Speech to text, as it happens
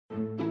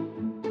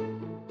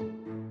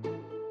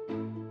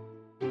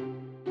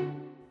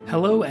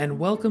Hello and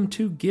welcome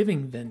to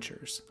Giving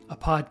Ventures, a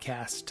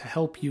podcast to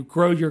help you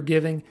grow your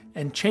giving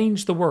and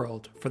change the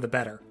world for the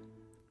better.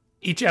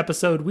 Each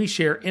episode, we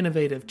share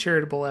innovative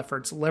charitable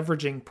efforts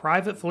leveraging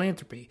private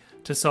philanthropy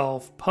to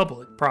solve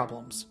public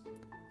problems.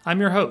 I'm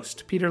your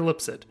host, Peter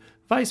Lipset,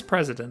 Vice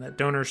President at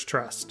Donors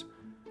Trust.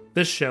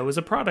 This show is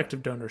a product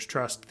of Donors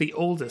Trust, the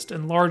oldest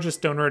and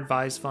largest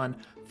donor-advised fund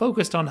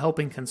focused on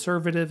helping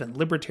conservative and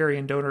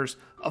libertarian donors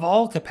of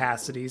all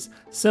capacities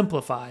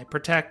simplify,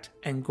 protect,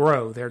 and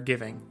grow their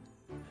giving.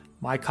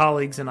 My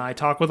colleagues and I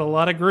talk with a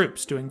lot of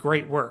groups doing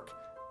great work.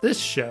 This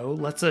show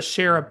lets us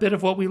share a bit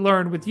of what we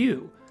learned with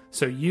you,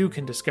 so you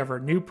can discover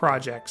new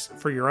projects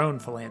for your own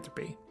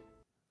philanthropy.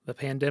 The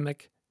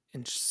pandemic,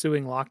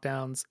 ensuing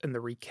lockdowns, and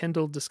the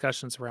rekindled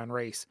discussions around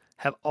race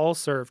have all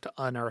served to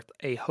unearth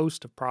a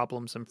host of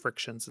problems and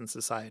frictions in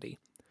society.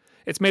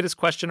 It's made us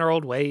question our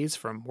old ways,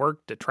 from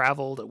work to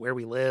travel to where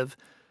we live.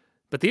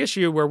 But the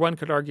issue where one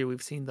could argue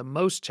we've seen the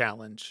most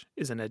challenge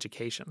is in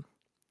education.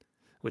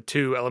 With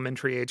 2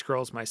 elementary-age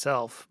girls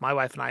myself, my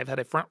wife and I have had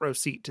a front-row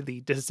seat to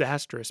the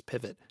disastrous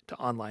pivot to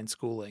online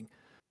schooling.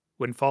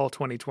 When fall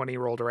 2020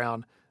 rolled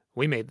around,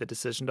 we made the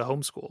decision to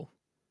homeschool.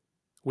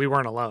 We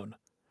weren't alone.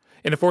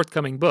 In a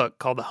forthcoming book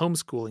called The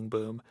Homeschooling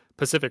Boom,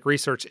 Pacific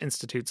Research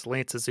Institute's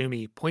Lance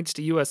Azumi points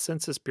to U.S.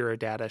 Census Bureau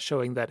data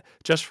showing that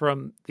just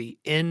from the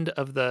end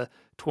of the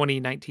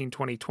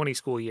 2019-2020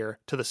 school year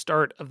to the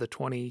start of the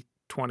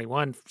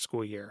 2021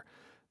 school year,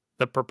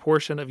 the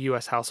proportion of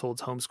U.S.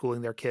 households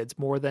homeschooling their kids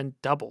more than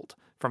doubled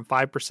from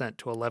 5%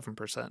 to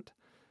 11%.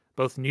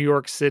 Both New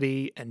York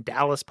City and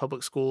Dallas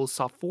public schools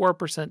saw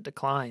 4%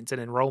 declines in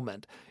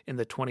enrollment in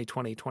the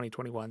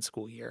 2020-2021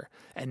 school year,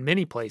 and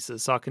many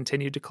places saw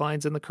continued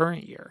declines in the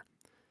current year.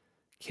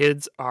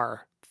 Kids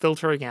are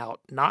filtering out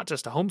not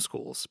just to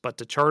homeschools, but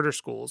to charter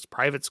schools,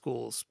 private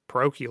schools,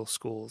 parochial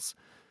schools.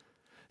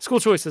 School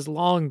choice has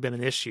long been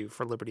an issue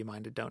for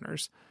liberty-minded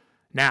donors.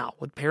 Now,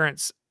 with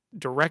parents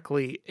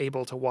directly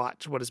able to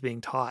watch what is being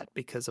taught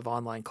because of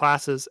online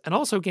classes and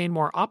also gain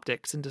more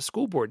optics into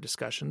school board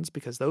discussions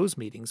because those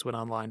meetings went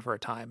online for a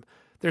time,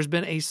 there's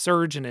been a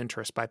surge in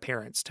interest by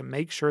parents to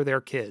make sure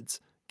their kids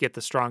get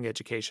the strong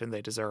education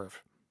they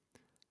deserve.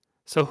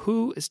 So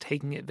who is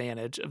taking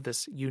advantage of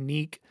this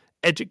unique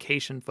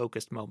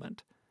education-focused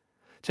moment?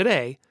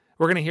 Today,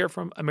 we're going to hear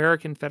from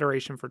American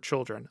Federation for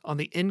Children on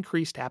the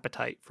increased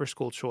appetite for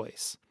school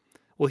choice.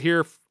 We'll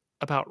hear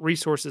about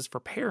resources for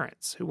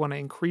parents who want to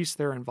increase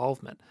their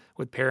involvement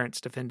with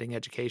parents defending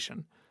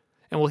education.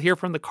 And we'll hear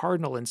from the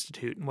Cardinal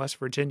Institute in West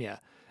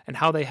Virginia and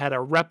how they had a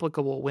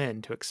replicable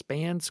win to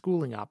expand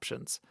schooling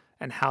options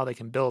and how they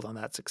can build on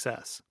that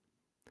success.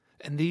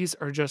 And these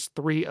are just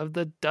 3 of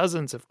the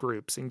dozens of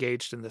groups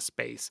engaged in this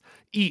space,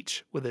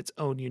 each with its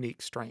own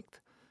unique strength.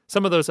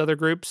 Some of those other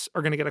groups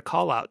are going to get a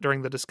call out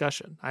during the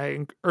discussion.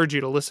 I urge you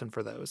to listen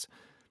for those.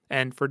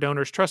 And for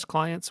Donors Trust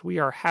clients, we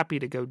are happy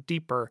to go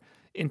deeper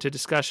into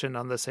discussion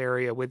on this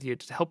area with you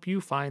to help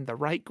you find the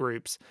right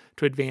groups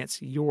to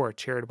advance your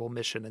charitable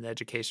mission in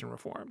education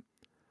reform.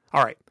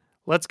 All right,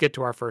 let's get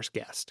to our first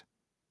guest.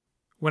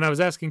 When I was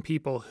asking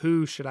people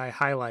who should I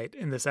highlight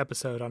in this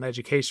episode on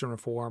education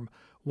reform,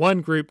 one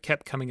group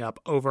kept coming up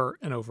over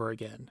and over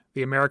again,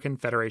 the American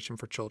Federation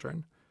for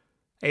Children.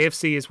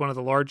 AFC is one of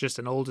the largest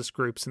and oldest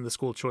groups in the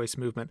school choice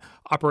movement,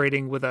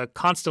 operating with a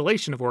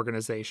constellation of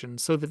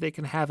organizations so that they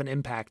can have an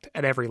impact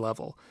at every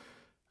level.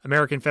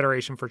 American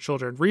Federation for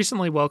Children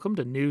recently welcomed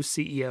a new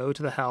CEO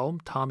to the helm,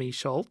 Tommy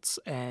Schultz,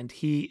 and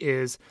he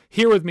is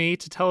here with me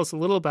to tell us a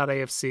little about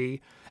AFC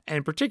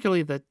and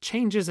particularly the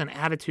changes in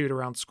attitude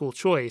around school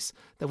choice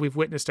that we've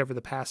witnessed over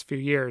the past few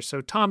years. So,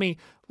 Tommy,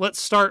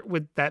 let's start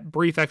with that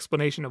brief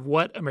explanation of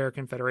what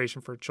American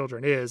Federation for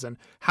Children is and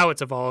how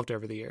it's evolved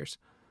over the years.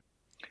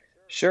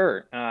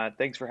 Sure.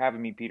 Thanks for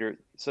having me, Peter.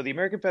 So the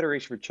American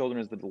Federation for Children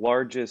is the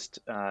largest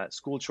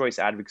school choice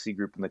advocacy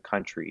group in the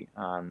country.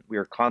 We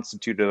are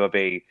constituted of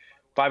a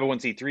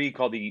 501c3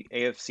 called the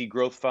AFC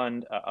Growth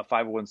Fund, a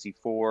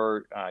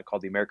 501c4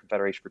 called the American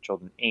Federation for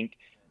Children, Inc.,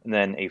 and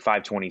then a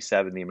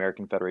 527, the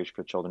American Federation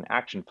for Children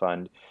Action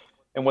Fund.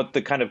 And what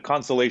the kind of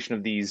constellation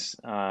of these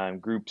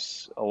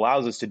groups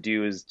allows us to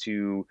do is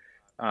to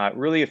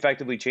really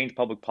effectively change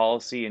public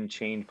policy and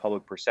change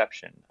public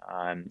perception.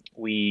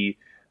 We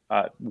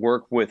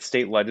work with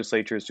state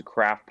legislatures to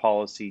craft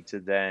policy to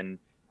then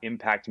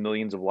impact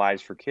millions of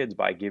lives for kids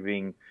by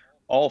giving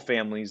all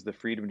families the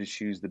freedom to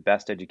choose the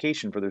best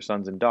education for their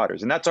sons and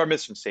daughters. And that's our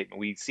mission statement.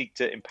 We seek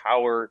to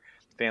empower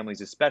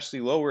families,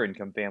 especially lower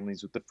income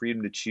families, with the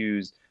freedom to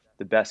choose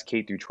the best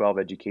K through 12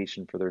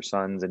 education for their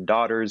sons and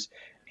daughters.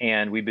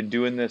 And we've been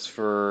doing this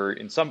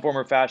in some form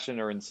or fashion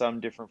or in some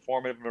different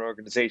form of an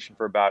organization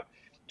for about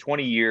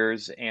 20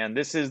 years. And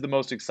this is the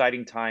most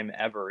exciting time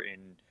ever in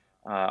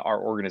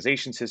our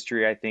organization's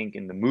history, I think,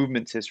 in the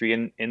movement's history,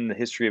 and in the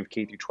history of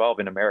K through 12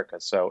 in America.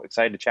 So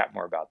excited to chat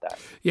more about that.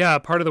 Yeah,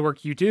 part of the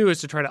work you do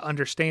is to try to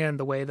understand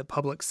the way that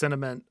public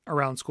sentiment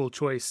around school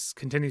choice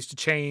continues to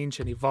change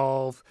and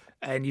evolve.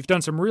 And you've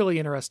done some really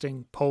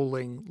interesting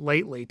polling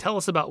lately. Tell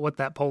us about what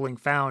that polling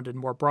found, and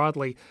more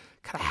broadly,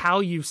 kind of how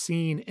you've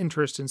seen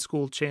interest in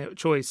school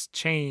choice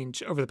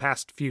change over the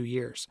past few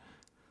years.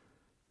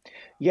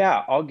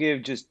 Yeah, I'll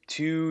give just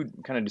two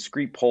kind of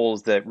discrete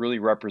polls that really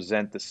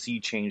represent the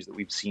sea change that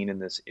we've seen in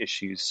this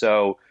issue.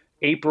 So,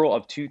 April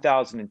of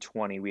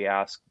 2020, we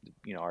asked,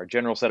 our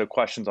general set of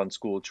questions on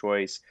school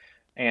choice,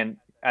 and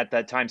at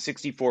that time,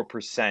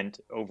 64%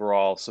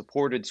 overall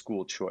supported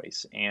school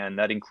choice, and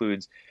that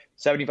includes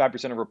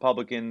 75% of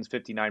Republicans,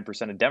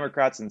 59% of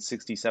Democrats, and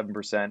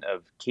 67%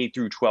 of K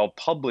through 12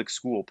 public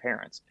school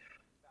parents.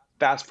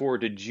 Fast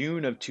forward to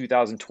June of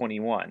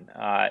 2021,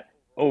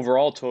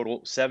 overall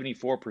total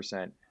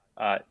 74%,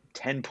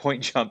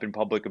 10-point jump in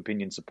public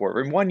opinion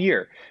support. In 1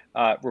 year,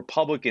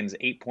 Republicans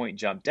 8-point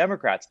jump,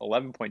 Democrats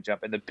 11-point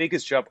jump, and the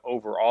biggest jump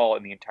overall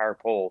in the entire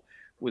poll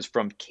was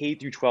from K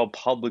through 12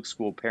 public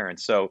school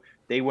parents. So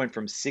they went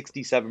from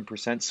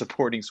 67%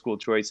 supporting school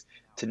choice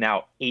to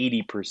now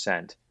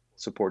 80%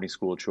 supporting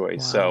school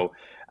choice. Wow.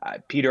 So,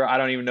 Peter, I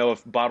don't even know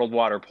if bottled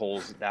water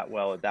polls that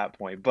well at that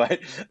point, but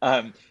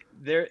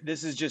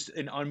this is just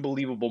an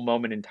unbelievable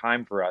moment in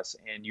time for us.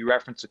 And you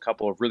referenced a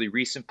couple of really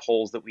recent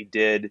polls that we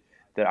did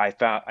that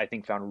I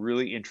think found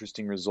really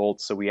interesting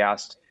results. So we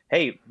asked,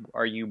 hey,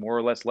 are you more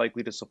or less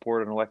likely to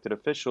support an elected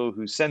official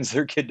who sends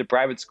their kid to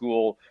private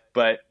school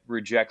but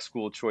rejects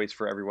school choice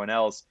for everyone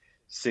else?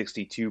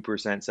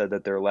 62% said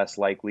that they're less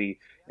likely.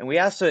 And we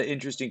asked an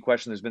interesting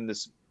question. There's been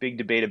this big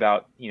debate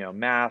about,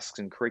 masks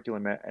and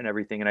curriculum and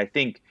everything. And I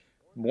think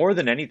more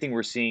than anything,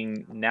 we're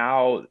seeing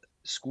now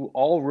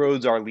all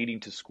roads are leading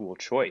to school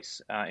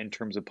choice in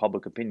terms of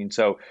public opinion.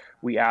 So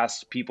we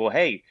asked people,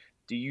 hey,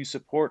 do you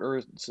support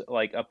or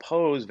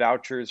oppose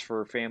vouchers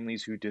for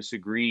families who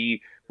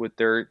disagree with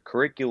their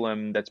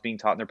curriculum that's being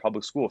taught in their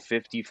public school?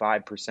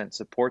 55%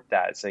 support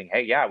that, saying,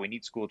 hey, yeah, we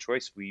need school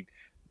choice. We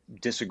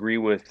disagree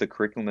with the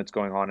curriculum that's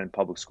going on in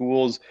public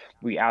schools.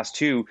 We asked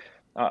too,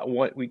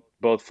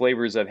 both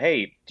flavors of,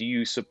 hey, do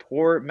you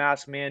support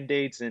mask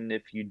mandates? And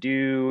if you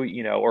do,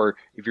 or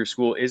if your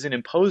school isn't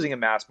imposing a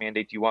mask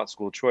mandate, do you want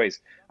school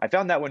choice? I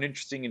found that one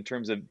interesting in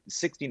terms of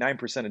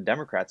 69% of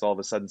Democrats all of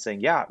a sudden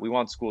saying, yeah, we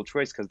want school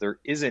choice because there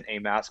isn't a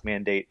mask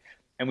mandate.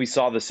 And we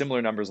saw the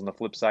similar numbers on the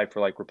flip side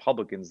for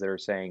Republicans that are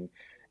saying,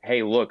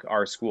 hey, look,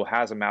 our school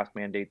has a mask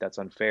mandate. That's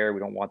unfair. We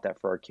don't want that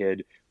for our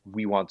kid.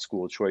 We want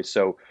school choice.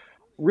 So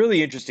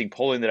really interesting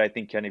polling that I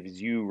think, kind of as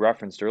you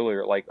referenced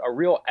earlier, like a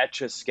real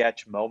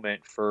etch-a-sketch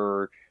moment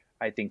for,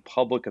 I think,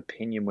 public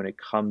opinion when it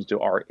comes to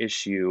our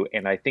issue.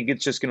 And I think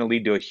it's just going to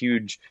lead to a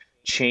huge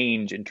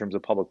change in terms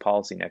of public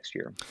policy next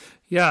year.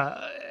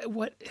 Yeah.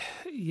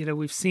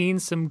 We've seen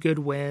some good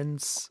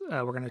wins.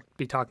 We're going to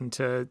be talking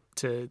to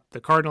the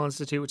Cardinal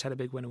Institute, which had a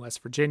big win in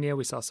West Virginia.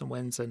 We saw some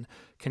wins in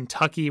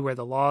Kentucky where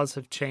the laws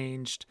have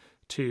changed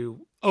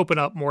to open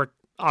up more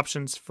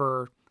options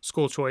for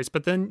school choice.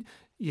 But then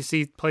you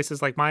see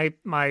places like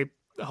my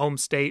home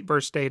state,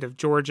 birth state of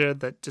Georgia,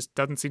 that just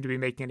doesn't seem to be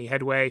making any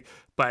headway,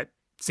 but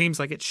seems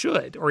like it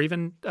should. Or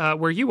even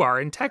where you are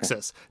in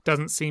Texas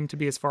doesn't seem to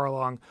be as far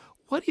along.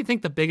 What do you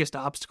think the biggest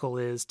obstacle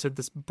is to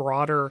this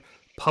broader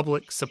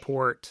public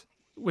support,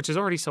 which is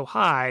already so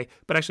high,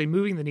 but actually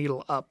moving the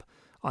needle up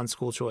on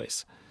school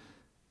choice?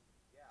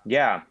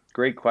 Yeah,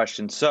 great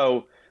question.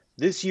 So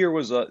this year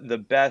was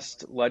the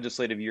best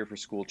legislative year for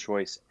school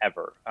choice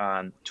ever.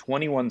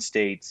 21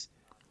 states,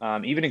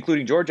 even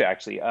including Georgia,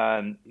 actually,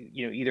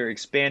 either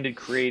expanded,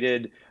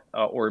 created,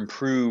 or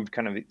improved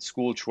kind of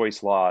school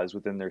choice laws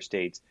within their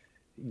states,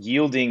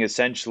 yielding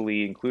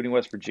essentially, including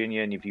West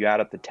Virginia, and if you add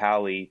up the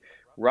tally,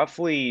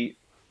 roughly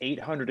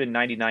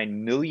 $899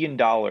 million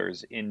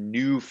in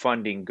new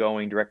funding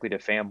going directly to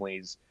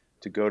families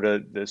to go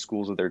to the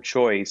schools of their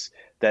choice,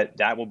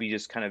 that will be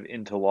just kind of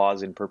into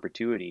laws in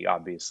perpetuity,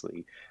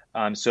 obviously.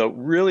 So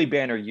really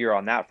banner year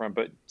on that front,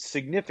 but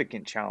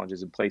significant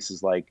challenges in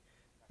places like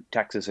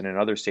Texas and in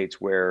other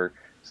states where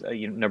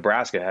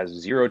Nebraska has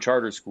 0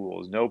 charter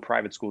schools, no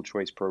private school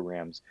choice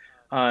programs.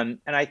 And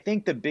I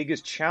think the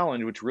biggest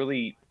challenge, which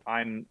really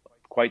I'm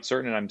quite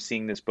certain, and I'm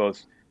seeing this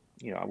both,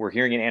 we're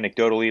hearing it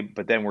anecdotally,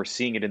 but then we're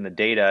seeing it in the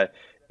data,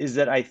 is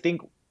that I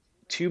think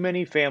too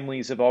many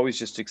families have always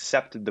just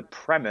accepted the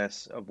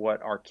premise of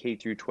what our K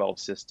through 12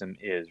 system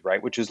is,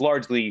 right? Which is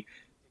largely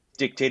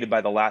dictated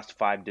by the last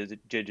 5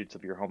 digits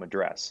of your home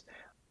address.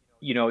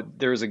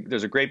 There's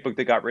a great book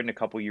that got written a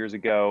couple years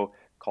ago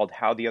called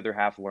How the Other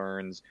Half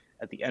Learns.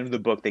 At the end of the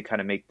book, they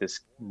kind of make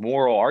this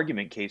moral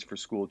argument case for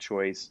school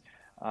choice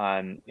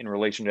in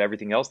relation to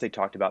everything else they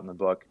talked about in the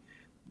book.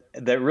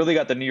 That really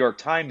got the New York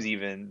Times,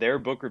 even their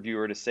book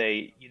reviewer, to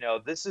say,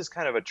 this is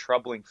kind of a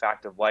troubling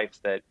fact of life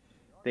that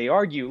they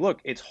argue,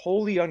 look, it's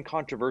wholly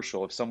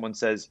uncontroversial if someone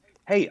says,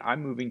 hey,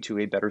 I'm moving to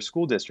a better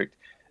school district.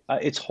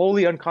 It's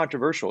wholly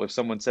uncontroversial if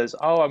someone says,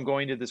 oh, I'm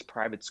going to this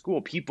private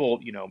school. People,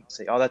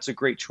 say, oh, that's a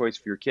great choice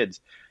for your kids.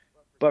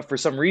 But for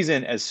some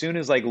reason, as soon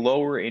as like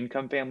lower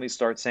income families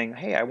start saying,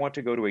 hey, I want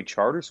to go to a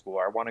charter school,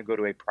 or I want to go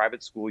to a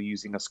private school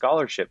using a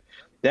scholarship,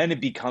 then it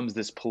becomes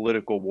this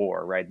political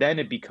war, right? Then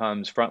it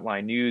becomes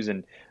Frontline News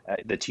and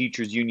the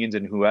teachers unions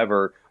and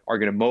whoever are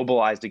going to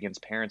mobilize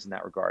against parents in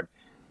that regard.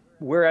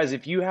 Whereas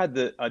if you had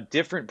a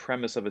different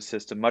premise of a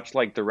system, much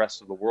like the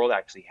rest of the world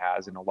actually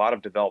has in a lot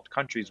of developed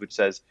countries, which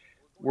says,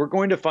 we're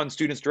going to fund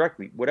students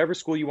directly. Whatever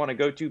school you want to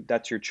go to,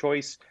 that's your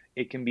choice.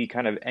 It can be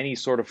kind of any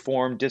sort of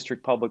form,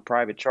 district, public,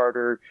 private,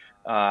 charter,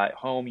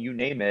 home, you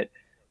name it.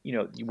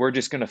 We're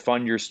just going to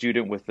fund your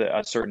student with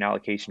a certain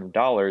allocation of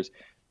dollars.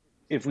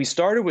 If we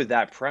started with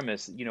that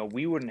premise,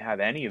 we wouldn't have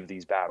any of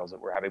these battles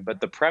that we're having. But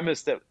the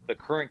premise that the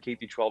current K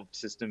through 12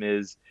 system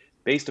is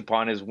based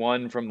upon is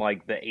one from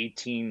like the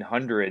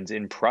 1800s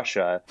in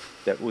Prussia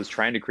that was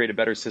trying to create a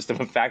better system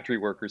of factory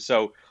workers.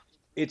 So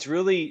it's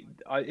really,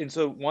 and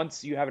so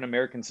once you have an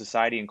American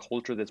society and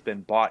culture that's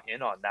been bought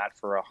in on that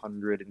for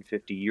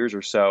 150 years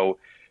or so,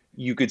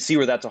 you could see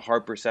where that's a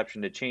hard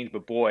perception to change.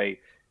 But boy,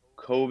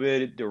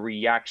 COVID, the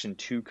reaction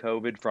to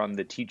COVID from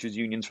the teachers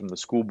unions, from the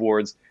school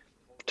boards,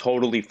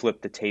 totally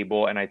flipped the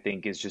table, and I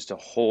think is just a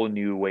whole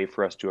new way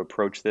for us to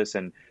approach this.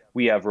 And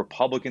we have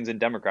Republicans and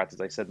Democrats,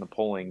 as I said in the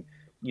polling,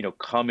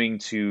 coming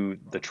to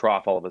the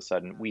trough all of a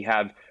sudden. We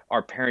have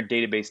our parent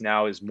database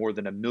now is more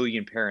than 1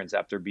 million parents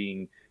after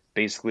being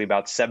basically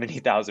about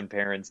 70,000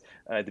 parents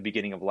at the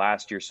beginning of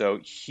last year. So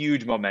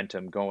huge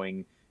momentum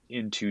going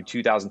into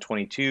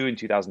 2022 and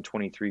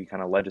 2023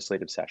 kind of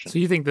legislative session. So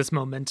you think this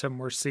momentum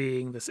we're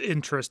seeing, this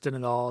interest in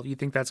it all, you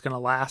think that's going to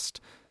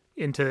last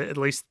into at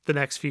least the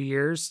next few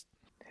years?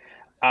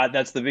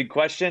 That's the big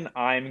question.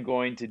 I'm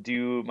going to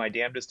do my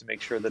damnedest to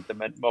make sure that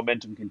the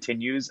momentum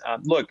continues.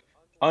 Look,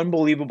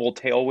 unbelievable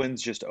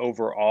tailwinds just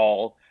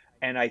overall.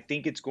 And I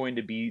think it's going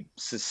to be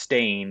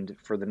sustained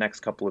for the next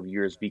couple of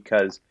years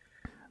because,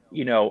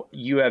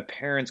 you have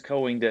parents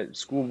going to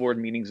school board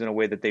meetings in a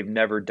way that they've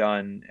never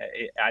done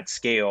at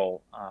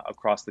scale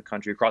across the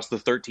country, across the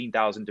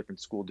 13,000 different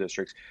school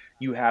districts.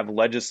 You have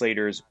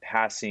legislators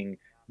passing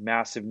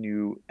massive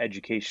new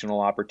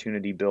educational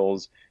opportunity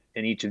bills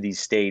in each of these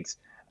states.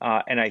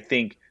 And I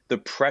think the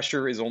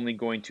pressure is only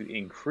going to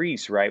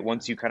increase, right?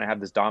 Once you kind of have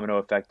this domino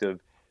effect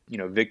of,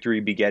 victory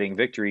begetting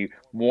victory,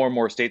 more and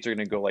more states are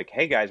going to go like,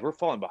 hey guys, we're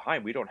falling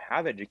behind. We don't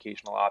have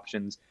educational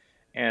options.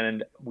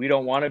 And we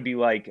don't want to be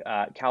like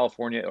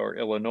California or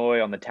Illinois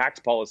on the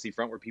tax policy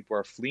front where people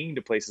are fleeing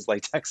to places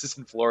like Texas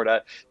and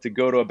Florida to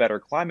go to a better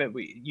climate.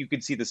 You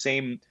could see the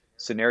same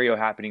scenario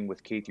happening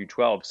with K through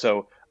 12.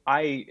 So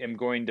I am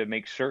going to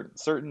make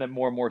certain that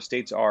more and more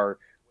states are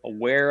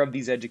aware of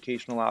these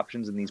educational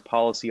options and these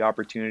policy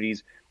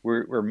opportunities.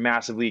 We're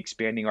massively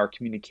expanding our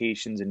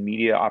communications and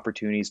media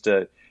opportunities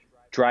to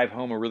drive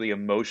home a really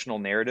emotional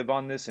narrative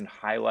on this and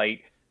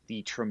highlight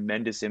the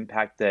tremendous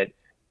impact that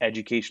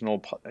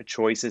educational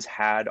choices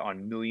had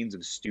on millions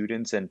of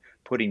students and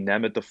putting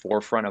them at the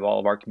forefront of all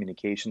of our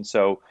communication.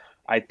 So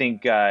I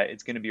think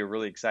it's going to be a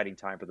really exciting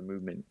time for the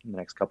movement in the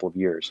next couple of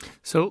years.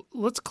 So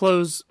let's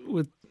close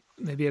with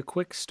maybe a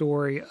quick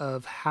story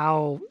of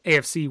how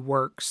AFC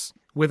works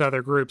with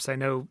other groups. I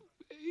know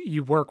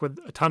you work with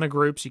a ton of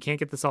groups. You can't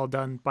get this all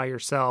done by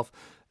yourself,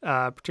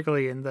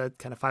 particularly in the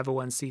kind of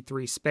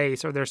 501c3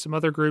 space. Are there some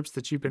other groups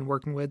that you've been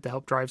working with to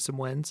help drive some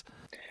wins?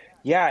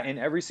 Yeah, in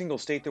every single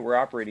state that we're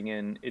operating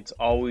in, it's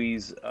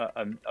always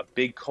a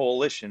big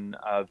coalition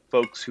of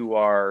folks who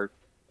are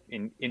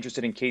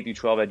interested in K through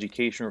 12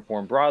 education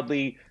reform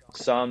broadly,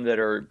 some that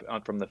are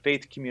from the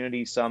faith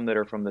community, some that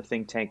are from the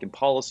think tank and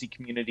policy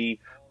community,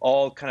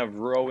 all kind of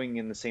rowing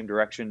in the same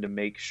direction to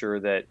make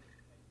sure that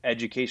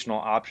educational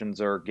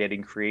options are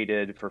getting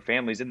created for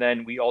families. And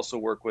then we also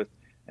work with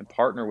and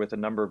partner with a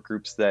number of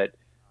groups that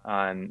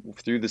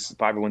through this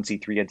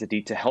 501c3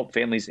 entity to help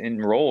families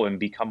enroll and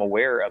become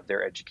aware of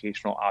their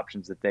educational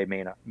options that they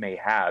may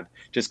have.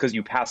 Just because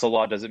you pass a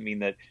law doesn't mean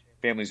that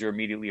families are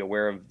immediately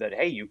aware of that,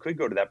 hey, you could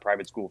go to that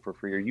private school for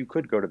free, or you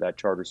could go to that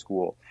charter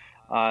school.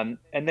 And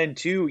then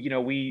two,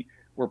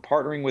 we're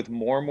partnering with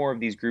more and more of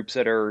these groups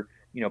that are,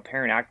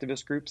 parent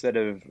activist groups that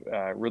have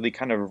really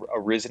kind of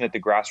arisen at the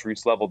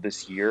grassroots level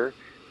this year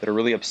that are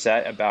really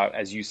upset about,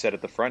 as you said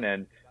at the front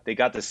end, they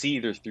got to see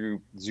either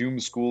through Zoom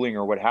schooling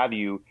or what have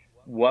you,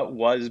 what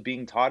was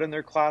being taught in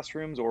their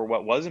classrooms or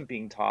what wasn't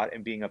being taught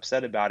and being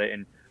upset about it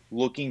and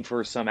looking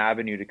for some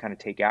avenue to kind of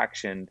take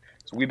action.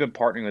 So we've been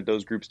partnering with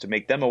those groups to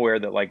make them aware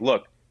that, like,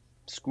 look,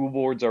 school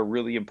boards are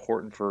really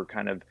important for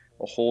kind of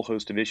a whole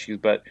host of issues,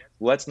 but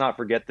let's not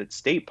forget that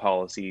state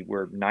policy,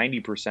 where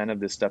 90%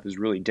 of this stuff is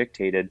really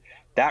dictated,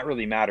 that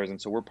really matters.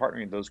 And so we're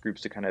partnering with those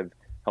groups to kind of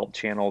help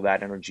channel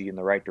that energy in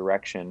the right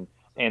direction.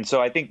 And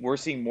so I think we're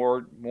seeing more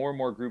and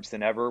more groups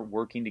than ever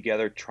working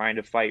together, trying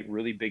to fight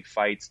really big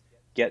fights,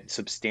 get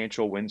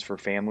substantial wins for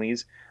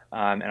families.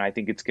 And I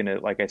think it's going to,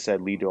 like I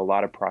said, lead to a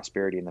lot of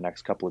prosperity in the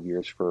next couple of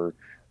years for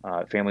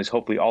families,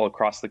 hopefully all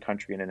across the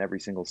country and in every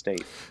single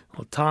state.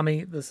 Well,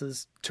 Tommy, this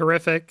is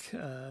terrific.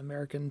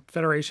 American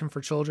Federation for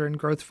Children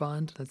Growth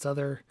Fund, and its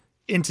other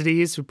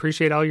entities. We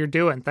appreciate all you're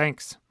doing.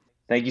 Thanks.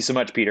 Thank you so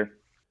much, Peter.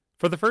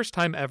 For the first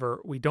time ever,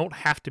 we don't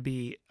have to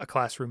be a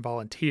classroom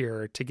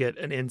volunteer to get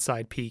an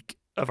inside peek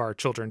of our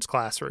children's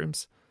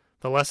classrooms.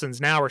 The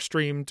lessons now are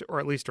streamed, or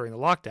at least during the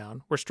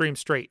lockdown, were streamed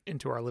straight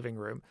into our living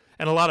room,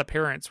 and a lot of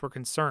parents were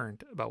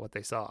concerned about what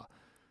they saw.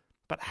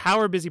 But how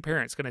are busy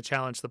parents going to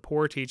challenge the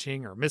poor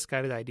teaching or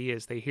misguided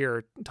ideas they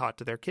hear taught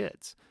to their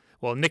kids?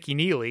 Well, Nikki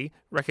Neely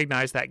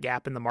recognized that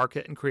gap in the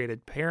market and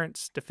created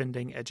Parents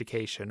Defending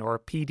Education, or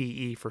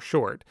PDE for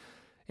short.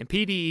 And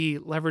PDE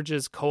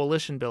leverages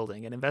coalition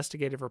building and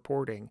investigative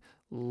reporting,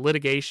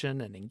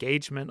 litigation and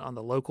engagement on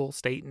the local,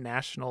 state, and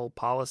national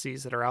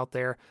policies that are out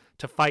there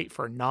to fight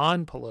for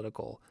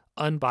non-political,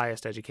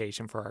 unbiased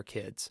education for our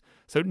kids.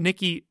 So,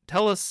 Nikki,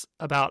 tell us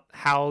about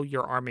how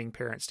you're arming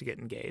parents to get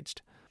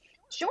engaged.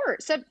 Sure.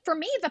 So for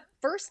me, the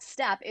first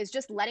step is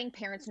just letting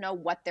parents know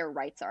what their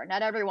rights are.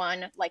 Not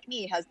everyone, like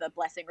me, has the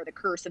blessing or the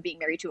curse of being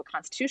married to a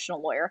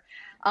constitutional lawyer.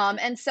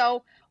 And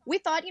so we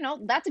thought,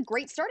 that's a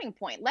great starting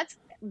point. Let's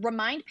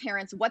remind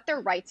parents what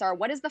their rights are.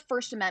 What is the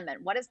First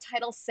Amendment? What is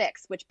Title VI,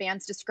 which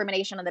bans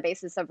discrimination on the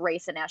basis of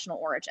race and national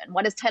origin?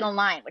 What is Title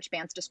IX, which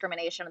bans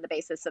discrimination on the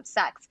basis of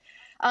sex?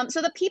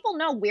 So that people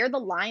know where the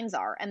lines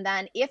are. And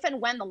then if and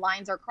when the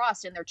lines are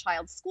crossed in their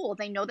child's school,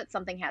 they know that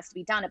something has to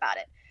be done about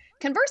it.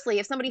 Conversely,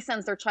 if somebody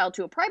sends their child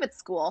to a private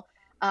school,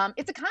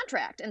 it's a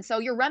contract. And so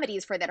your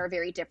remedies for that are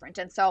very different.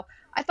 And so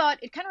I thought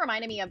it kind of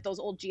reminded me of those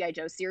old G.I.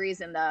 Joe series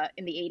in the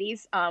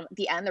 80s. At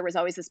the end, there was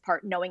always this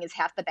part, knowing is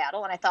half the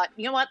battle. And I thought,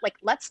 you know what,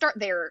 let's start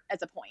there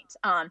as a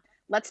point.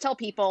 Let's tell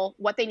people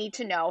what they need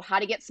to know, how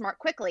to get smart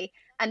quickly.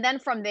 And then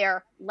from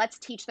there, let's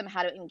teach them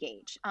how to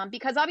engage.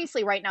 Because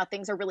obviously right now,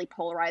 things are really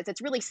polarized.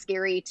 It's really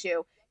scary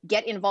to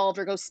get involved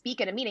or go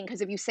speak at a meeting,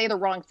 because if you say the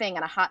wrong thing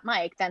on a hot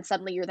mic, then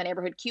suddenly you're the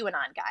neighborhood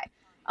QAnon guy.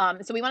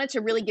 So we wanted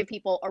to really give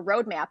people a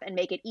roadmap and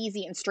make it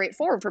easy and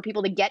straightforward for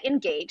people to get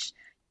engaged,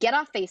 get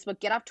off Facebook,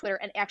 get off Twitter,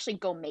 and actually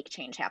go make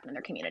change happen in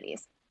their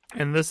communities.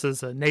 And this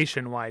is a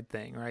nationwide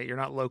thing, right? You're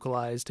not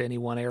localized to any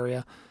one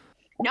area.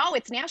 No,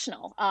 it's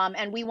national.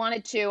 And we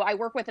wanted to, I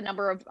work with a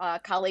number of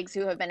colleagues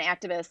who have been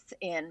activists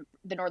in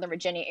the Northern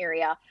Virginia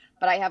area,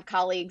 but I have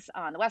colleagues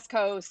on the West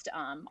Coast,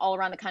 all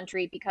around the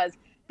country, because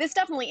this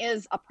definitely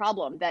is a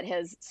problem that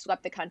has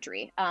swept the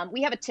country.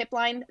 We have a tip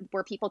line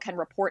where people can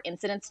report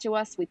incidents to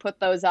us. We put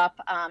those up.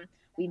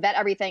 We vet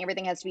everything.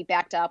 Everything has to be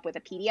backed up with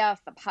a PDF,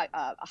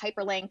 a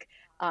hyperlink,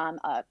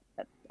 a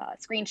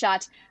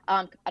screenshot.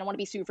 I don't want to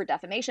be sued for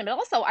defamation, but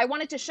also I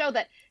wanted to show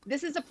that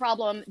this is a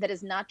problem that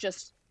is not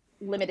just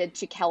limited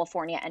to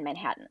California and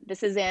Manhattan.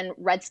 This is in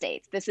red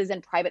states. This is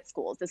in private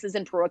schools. This is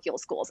in parochial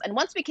schools. And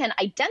once we can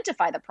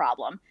identify the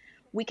problem,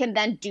 we can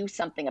then do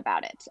something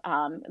about it.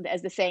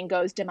 As the saying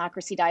goes,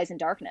 democracy dies in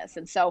darkness.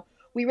 And so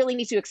we really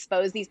need to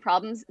expose these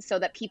problems so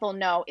that people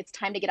know it's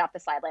time to get off the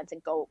sidelines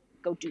and go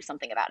do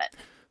something about it.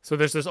 So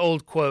there's this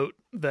old quote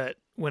that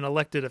when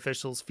elected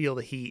officials feel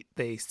the heat,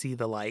 they see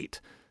the light.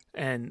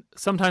 And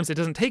sometimes it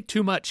doesn't take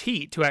too much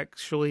heat to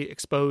actually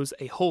expose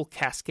a whole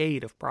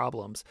cascade of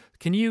problems.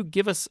 Can you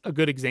give us a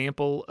good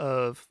example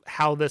of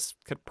how this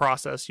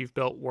process you've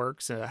built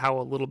works, and how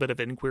a little bit of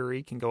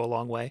inquiry can go a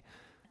long way?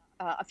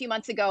 A few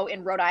months ago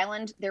in Rhode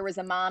Island, there was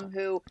a mom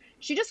who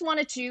she just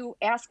wanted to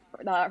ask,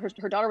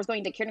 her daughter was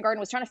going to kindergarten,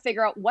 was trying to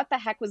figure out what the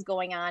heck was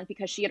going on,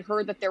 because she had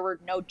heard that there were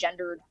no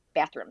gendered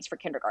bathrooms for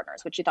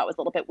kindergartners, which she thought was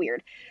a little bit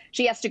weird.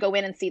 She asked to go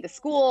in and see the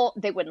school.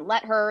 They wouldn't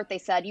let her. They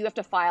said, you have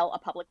to file a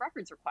public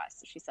records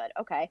request. So she said,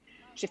 okay.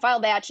 She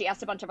filed that. She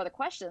asked a bunch of other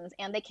questions,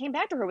 and they came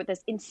back to her with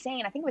this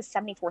insane, I think it was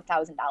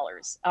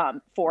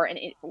 $74,000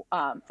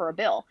 for a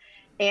bill.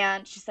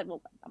 And she said,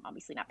 well, I'm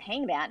obviously not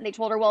paying that. And they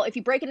told her, well, if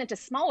you break it into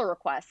smaller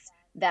requests,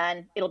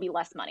 then it'll be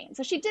less money. And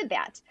so she did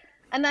that.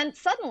 And then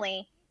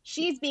suddenly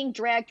she's being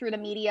dragged through the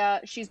media.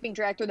 She's being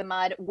dragged through the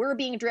mud. We're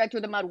being dragged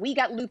through the mud. We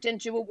got looped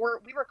into it.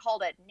 We were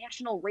called a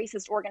national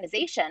racist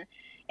organization.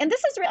 And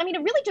this is,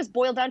 it really just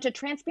boiled down to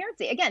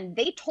transparency. Again,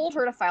 they told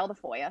her to file the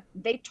FOIA.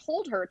 They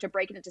told her to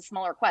break it into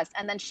smaller requests.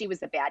 And then she was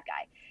the bad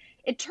guy.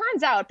 It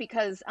turns out,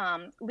 because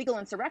Legal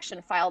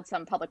Insurrection filed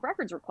some public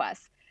records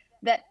requests,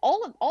 that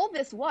all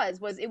this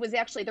was it was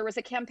actually, there was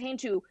a campaign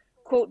to,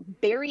 quote,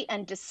 bury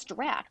and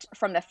distract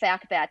from the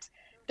fact that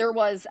there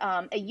was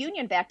a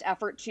union-backed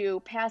effort to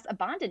pass a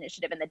bond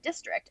initiative in the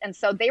district. And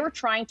so they were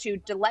trying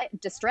to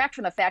distract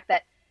from the fact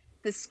that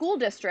the school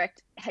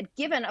district had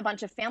given a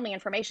bunch of family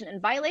information in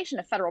violation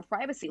of federal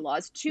privacy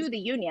laws to the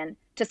union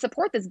to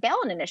support this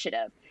ballot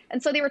initiative.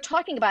 And so they were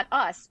talking about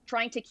us,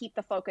 trying to keep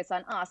the focus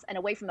on us and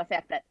away from the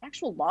fact that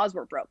actual laws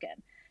were broken.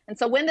 And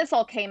so when this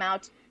all came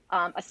out,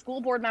 a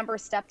school board member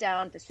stepped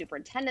down, the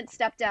superintendent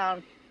stepped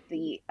down,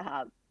 the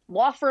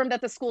law firm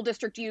that the school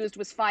district used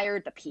was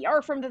fired, the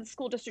PR firm that the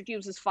school district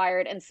used was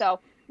fired. And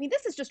so,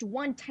 this is just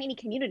one tiny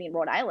community in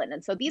Rhode Island.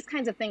 And so these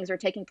kinds of things are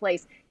taking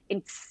place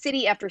in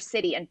city after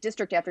city and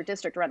district after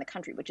district around the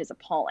country, which is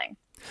appalling.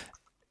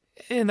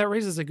 And that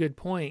raises a good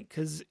point,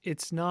 because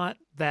it's not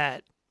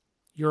that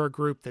you're a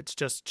group that's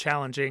just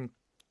challenging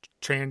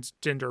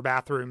transgender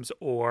bathrooms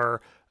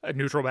or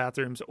neutral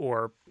bathrooms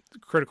or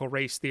critical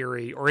race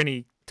theory or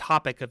any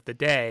topic of the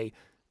day.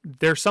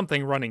 There's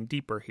something running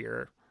deeper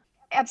here.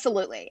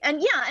 Absolutely.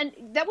 And yeah, and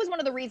that was one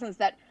of the reasons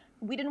that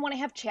we didn't want to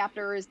have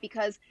chapters,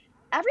 because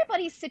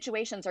everybody's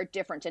situations are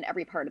different in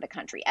every part of the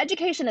country.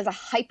 Education is a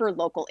hyper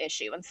local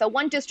issue. And so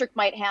one district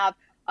might have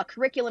a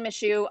curriculum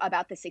issue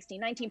about the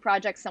 1619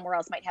 project, somewhere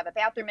else might have a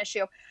bathroom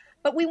issue.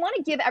 But we want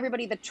to give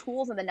everybody the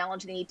tools and the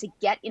knowledge they need to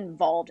get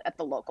involved at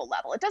the local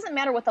level. It doesn't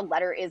matter what the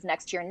letter is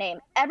next to your name.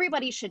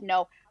 Everybody should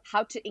know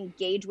how to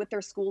engage with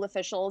their school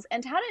officials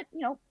and how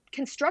to,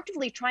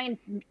 constructively try and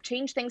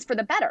change things for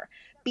the better.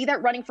 Be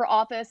that running for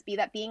office, be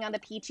that being on the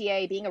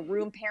PTA, being a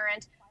room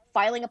parent,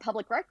 filing a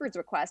public records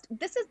request.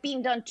 This is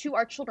being done to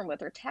our children with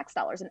their tax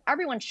dollars, and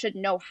everyone should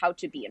know how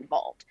to be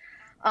involved.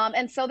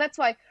 And so that's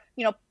why,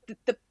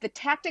 the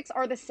tactics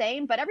are the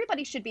same, but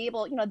everybody should be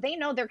able, they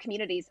know their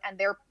communities and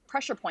their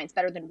pressure points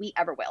better than we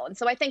ever will. And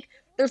so I think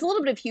there's a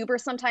little bit of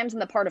hubris sometimes on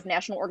the part of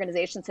national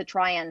organizations to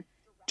try and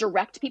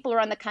direct people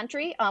around the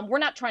country. We're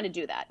not trying to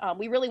do that.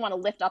 We really want to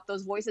lift up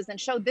those voices and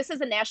show this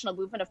is a national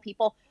movement of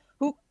people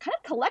who kind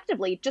of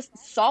collectively just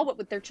saw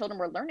what their children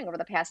were learning over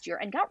the past year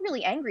and got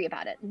really angry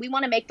about it. We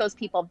want to make those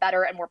people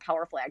better and more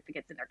powerful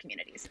advocates in their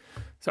communities.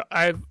 So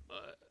I've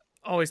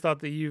always thought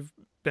that you've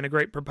been a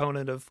great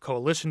proponent of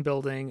coalition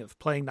building, of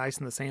playing nice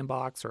in the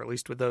sandbox, or at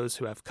least with those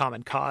who have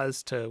common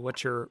cause to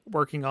what you're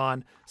working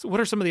on. So what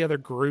are some of the other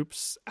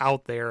groups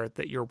out there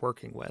that you're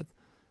working with?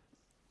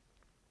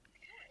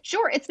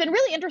 Sure. It's been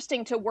really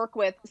interesting to work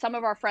with some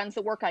of our friends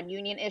that work on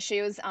union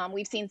issues.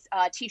 We've seen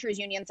teachers'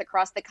 unions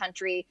across the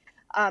country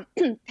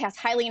pass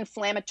highly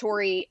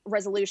inflammatory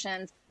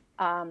resolutions,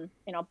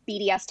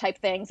 BDS type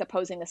things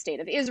opposing the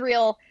state of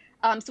Israel.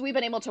 So we've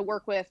been able to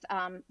work with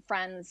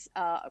friends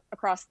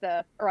across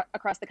the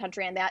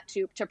country on that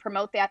to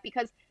promote that,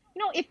 because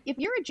if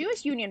you're a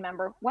Jewish union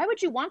member, why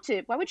would you want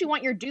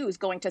your dues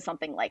going to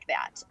something like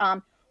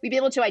that? We'd be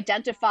able to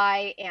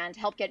identify and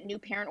help get new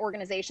parent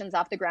organizations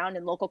off the ground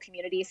in local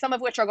communities, some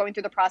of which are going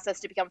through the process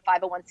to become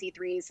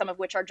 501c3s, some of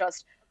which are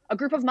just a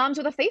group of moms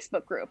with a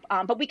Facebook group.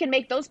 But we can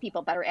make those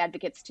people better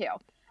advocates too.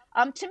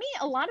 To me,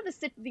 a lot of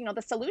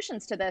the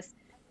solutions to this,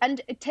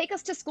 and take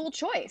us to school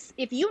choice.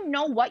 If you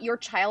know what your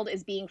child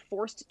is being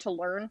forced to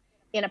learn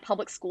in a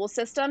public school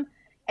system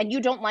and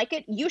you don't like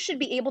it, you should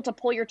be able to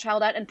pull your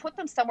child out and put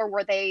them somewhere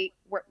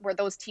where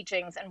those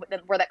teachings and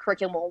where that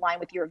curriculum will align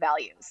with your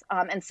values.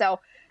 And so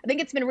I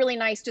think it's been really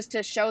nice just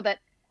to show that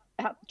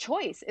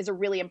choice is a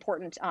really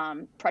important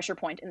pressure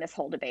point in this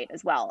whole debate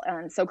as well.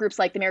 And so groups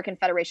like the American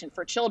Federation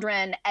for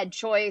Children,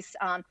 EdChoice,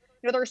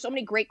 there are so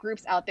many great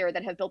groups out there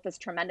that have built this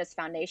tremendous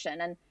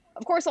foundation. And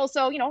of course,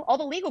 also, all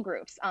the legal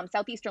groups.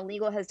 Southeastern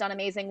Legal has done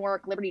amazing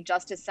work, Liberty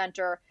Justice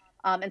Center.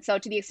 And so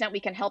to the extent we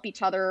can help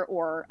each other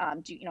or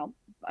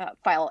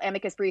file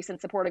amicus briefs in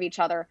support of each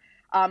other,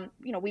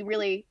 we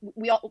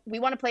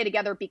want to play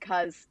together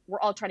because we're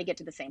all trying to get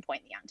to the same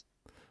point in the end.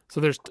 So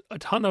there's a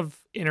ton of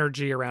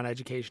energy around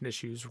education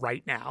issues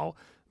right now,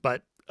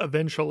 but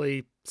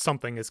eventually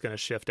something is going to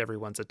shift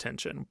everyone's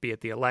attention, be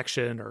it the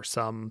election or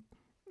some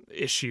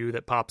issue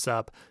that pops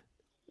up.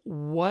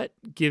 What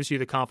gives you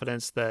the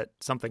confidence that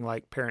something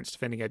like Parents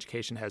Defending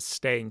Education has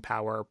staying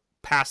power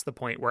past the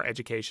point where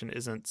education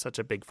isn't such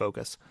a big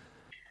focus?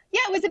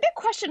 Yeah, it was a big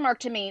question mark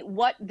to me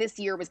what this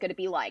year was going to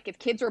be like. If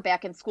kids were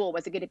back in school,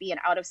 was it going to be an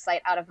out of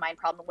sight, out of mind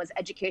problem? Was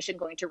education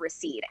going to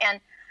recede? And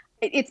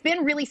it's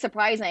been really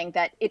surprising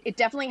that it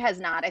definitely has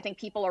not. I think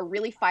people are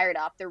really fired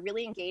up. They're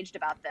really engaged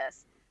about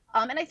this.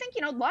 And I think,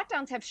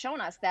 lockdowns have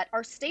shown us that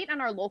our state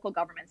and our local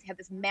governments have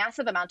this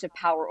massive amount of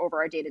power over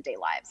our day-to-day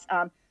lives.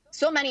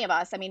 So many of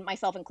us,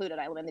 myself included,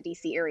 I live in the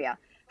DC area,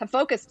 have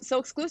focused so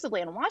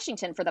exclusively on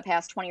Washington for the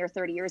past 20 or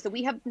 30 years that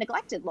we have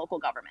neglected local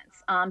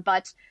governments.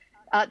 But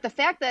the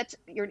fact that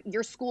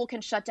your school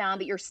can shut down,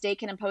 that your state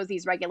can impose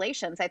these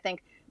regulations, I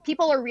think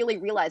people are really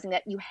realizing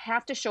that you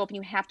have to show up and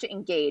you have to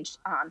engage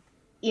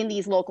in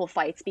these local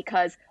fights,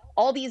 because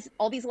all these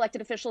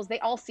elected officials, they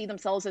all see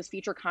themselves as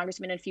future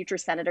congressmen and future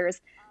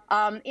senators.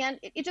 And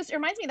it just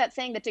reminds me of that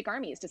saying that Dick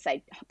Armey used to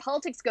say,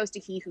 politics goes to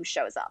he who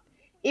shows up.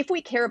 If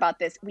we care about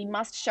this, we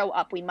must show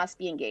up. We must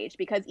be engaged,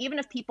 because even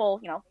if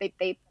people,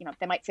 they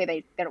might say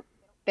they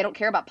don't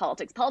care about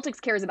politics.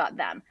 Politics cares about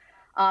them.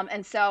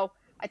 And so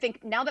I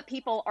think now that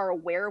people are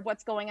aware of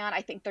what's going on,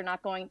 I think they're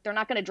not going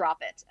to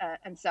drop it.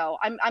 And so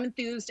I'm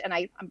enthused, and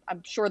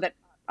I'm sure that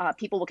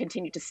people will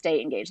continue to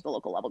stay engaged at the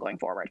local level going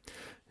forward.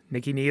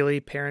 Nikki Neely,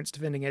 Parents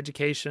Defending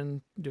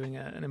Education, doing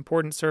an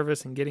important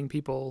service and getting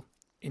people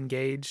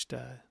engaged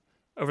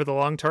over the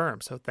long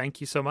term. So thank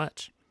you so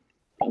much.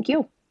 Thank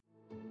you.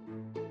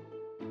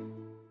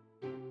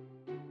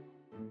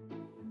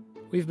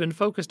 We've been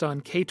focused on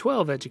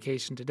K-12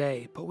 education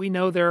today, but we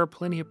know there are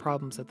plenty of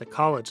problems at the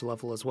college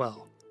level as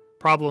well.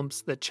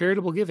 Problems that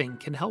charitable giving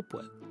can help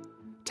with.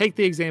 Take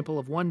the example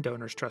of one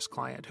Donors Trust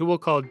client, who we'll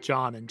call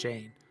John and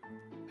Jane.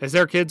 As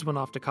their kids went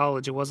off to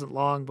college, it wasn't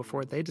long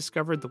before they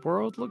discovered the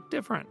world looked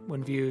different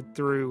when viewed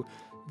through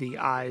the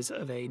eyes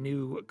of a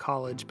new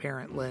college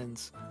parent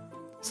lens.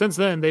 Since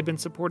then, they've been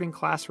supporting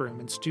classroom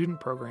and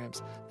student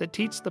programs that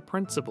teach the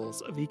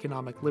principles of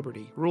economic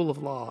liberty, rule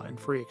of law, and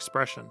free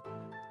expression.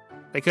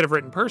 They could have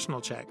written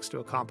personal checks to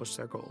accomplish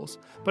their goals,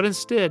 but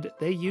instead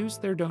they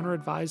used their donor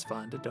advised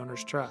fund at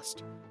Donors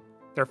Trust.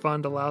 Their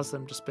fund allows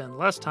them to spend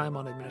less time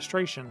on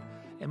administration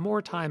and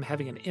more time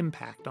having an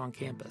impact on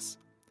campus.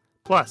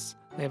 Plus,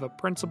 they have a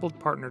principled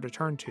partner to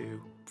turn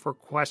to for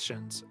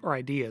questions or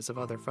ideas of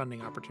other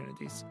funding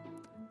opportunities.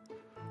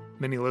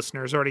 Many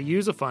listeners already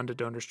use a fund at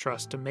Donors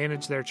Trust to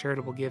manage their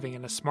charitable giving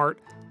in a smart,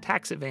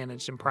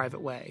 tax-advantaged, and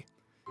private way.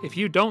 If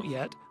you don't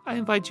yet, I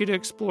invite you to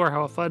explore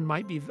how a fund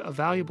might be a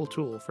valuable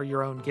tool for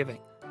your own giving.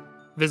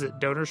 Visit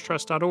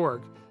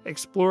donorstrust.org,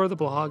 explore the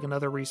blog and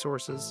other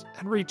resources,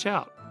 and reach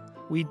out.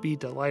 We'd be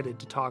delighted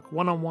to talk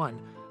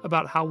one-on-one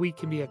about how we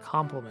can be a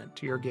complement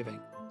to your giving.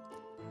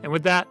 And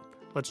with that,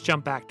 let's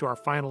jump back to our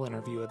final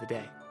interview of the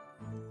day.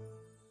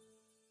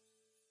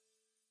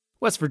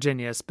 West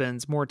Virginia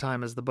spends more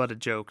time as the butt of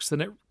jokes than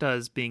it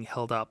does being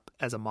held up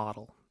as a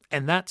model.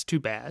 And that's too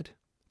bad.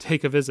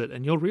 Take a visit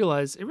and you'll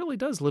realize it really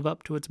does live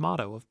up to its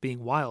motto of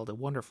being wild and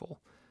wonderful.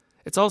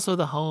 It's also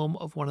the home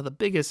of one of the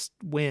biggest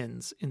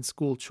wins in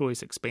school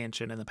choice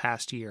expansion in the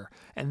past year,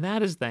 and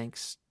that is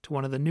thanks to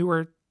one of the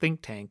newer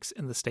think tanks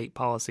in the state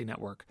policy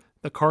network,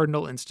 the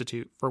Cardinal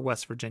Institute for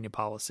West Virginia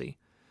Policy.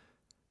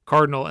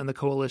 Cardinal and the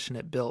coalition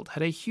it built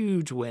had a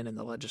huge win in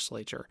the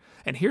legislature,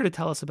 and here to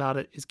tell us about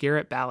it is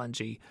Garrett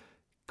Ballengee,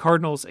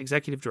 Cardinal's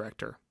executive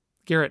director.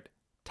 Garrett,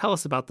 tell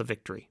us about the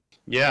victory.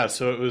 Yeah,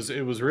 so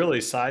it was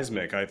really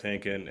seismic, I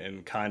think,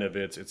 and kind of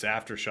its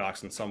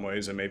aftershocks in some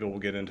ways, and maybe we'll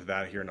get into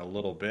that here in a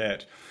little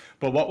bit.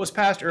 But what was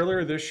passed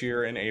earlier this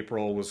year in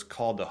April was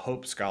called the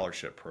Hope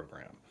Scholarship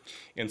Program.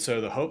 And so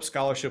the Hope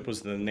Scholarship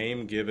was the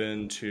name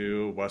given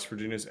to West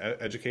Virginia's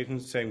Education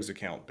Savings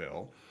Account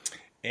bill.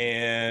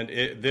 And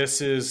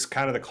this is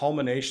kind of the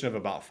culmination of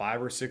about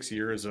 5 or 6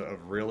 years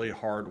of really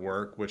hard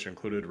work, which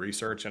included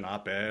research and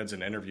op-eds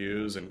and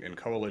interviews and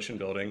coalition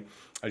building,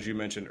 as you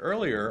mentioned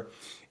earlier.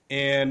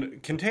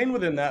 And contained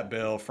within that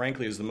bill,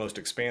 frankly, is the most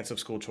expansive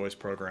school choice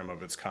program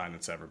of its kind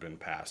that's ever been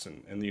passed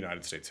in the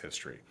United States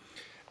history.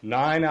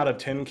 9 out of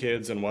 10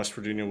 kids in West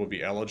Virginia will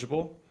be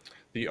eligible.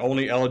 The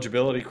only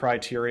eligibility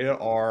criteria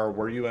are,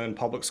 were you in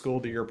public school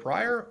the year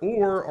prior,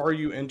 or are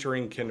you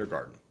entering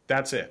kindergarten?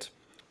 That's it.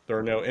 There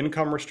are no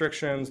income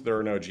restrictions. There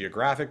are no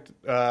geographic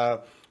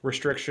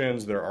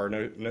restrictions. There are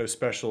no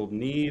special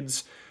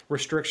needs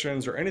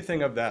restrictions or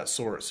anything of that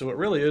sort. So it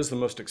really is the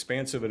most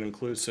expansive and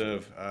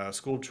inclusive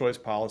school choice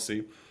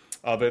policy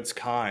of its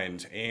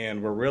kind.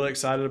 And we're really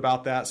excited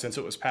about that since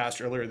it was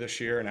passed earlier this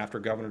year. And after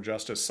Governor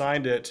Justice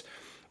signed it,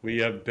 we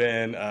have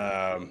been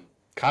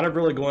kind of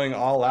really going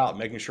all out,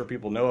 making sure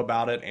people know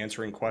about it,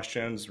 answering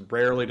questions.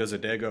 Rarely does a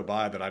day go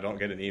by that I don't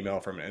get an email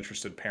from an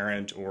interested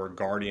parent or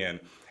guardian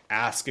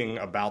asking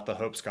about the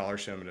Hope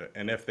Scholarship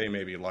and if they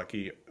may be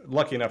lucky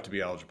enough to be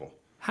eligible.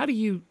 How do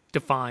you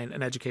define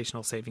an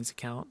educational savings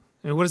account?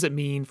 I mean, what does it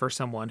mean for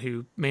someone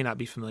who may not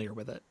be familiar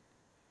with it?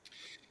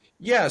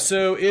 Yeah,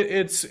 so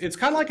it's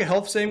kind of like a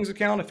health savings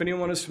account, if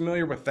anyone is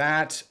familiar with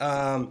that.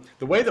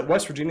 The way that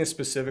West Virginia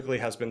specifically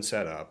has been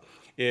set up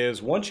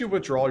is once you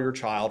withdraw your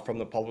child from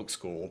the public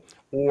school,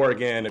 or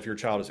again, if your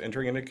child is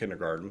entering into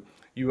kindergarten,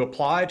 you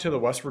apply to the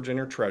West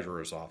Virginia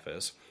Treasurer's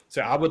Office.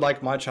 Say, I would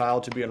like my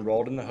child to be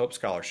enrolled in the Hope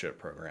Scholarship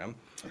Program.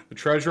 The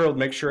treasurer will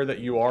make sure that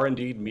you are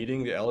indeed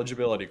meeting the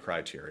eligibility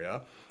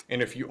criteria.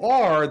 And if you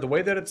are, the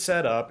way that it's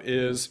set up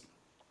is,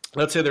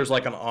 let's say there's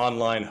like an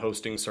online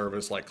hosting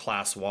service like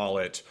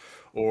ClassWallet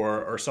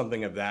or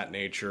something of that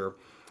nature.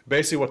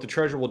 Basically what the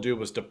treasurer will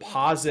do is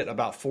deposit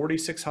about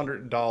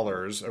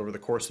 $4,600 over the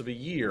course of a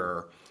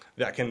year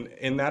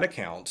in that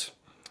account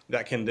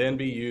that can then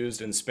be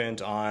used and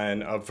spent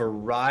on a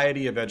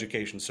variety of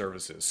education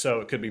services. So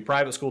it could be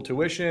private school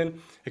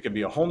tuition, it could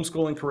be a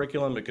homeschooling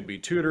curriculum, it could be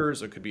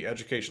tutors, it could be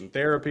education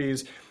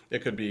therapies,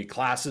 it could be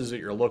classes at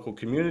your local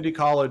community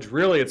college.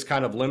 Really, it's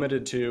kind of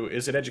limited to,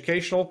 is it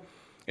educational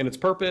in its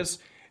purpose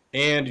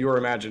and your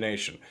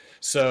imagination?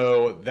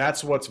 So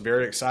that's what's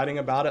very exciting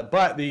about it.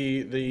 But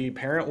the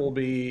parent will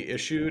be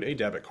issued a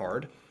debit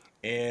card,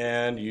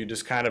 and you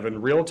just kind of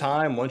in real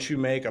time, once you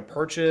make a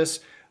purchase,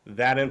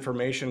 that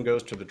information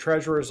goes to the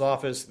treasurer's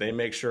office. They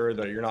make sure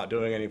that you're not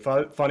doing any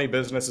funny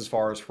business as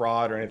far as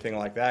fraud or anything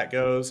like that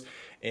goes.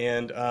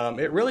 And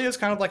it really is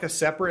kind of like a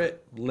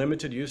separate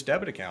limited use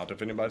debit account,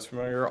 if anybody's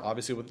familiar,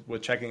 obviously,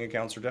 with checking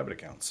accounts or debit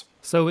accounts.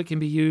 So it can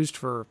be used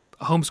for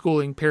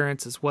homeschooling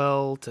parents as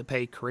well, to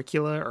pay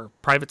curricula or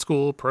private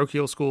school,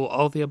 parochial school,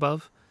 all of the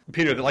above?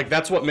 Peter,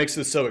 that's what makes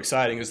this so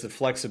exciting is the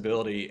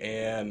flexibility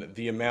and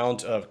the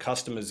amount of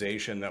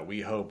customization that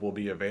we hope will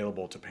be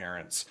available to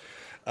parents.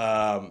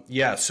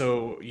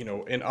 So,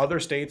 in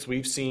other states,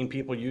 we've seen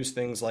people use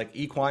things like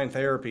equine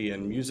therapy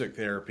and music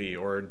therapy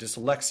or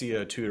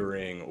dyslexia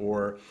tutoring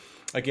or,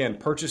 again,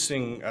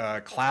 purchasing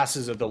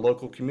classes at the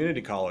local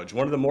community college.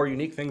 One of the more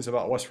unique things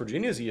about West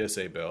Virginia's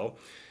ESA bill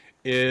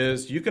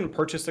is you can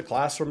purchase a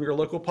class from your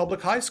local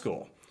public high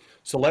school.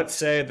 So let's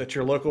say that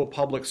your local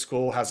public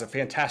school has a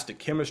fantastic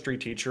chemistry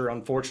teacher.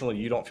 Unfortunately,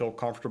 you don't feel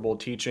comfortable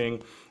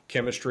teaching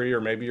chemistry, or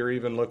maybe your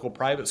even local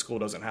private school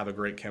doesn't have a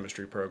great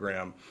chemistry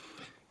program.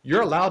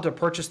 You're allowed to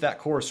purchase that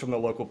course from the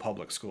local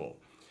public school.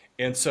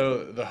 And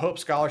so the Hope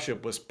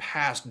Scholarship was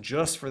passed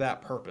just for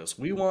that purpose.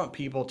 We want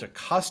people to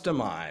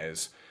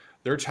customize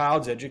their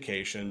child's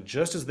education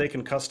just as they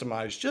can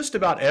customize just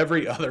about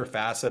every other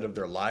facet of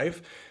their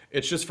life.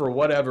 It's just for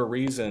whatever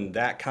reason,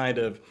 that kind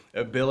of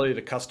ability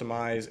to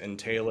customize and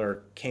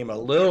tailor came a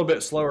little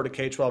bit slower to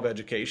K-12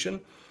 education.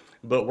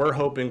 But we're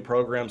hoping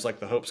programs like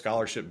the Hope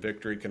Scholarship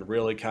Victory can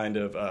really kind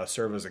of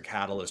serve as a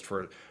catalyst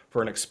for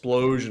an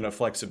explosion of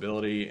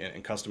flexibility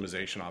and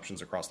customization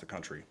options across the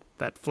country.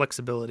 That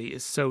flexibility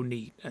is so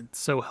neat and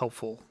so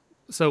helpful.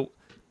 So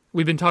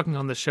we've been talking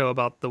on the show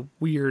about the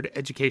weird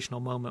educational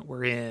moment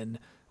we're in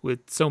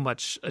with so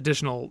much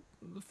additional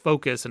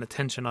focus and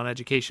attention on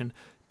education.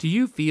 Do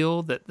you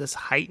feel that this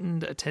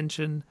heightened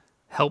attention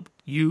helped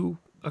you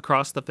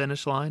across the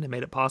finish line and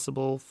made it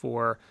possible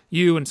for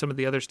you and some of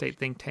the other state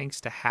think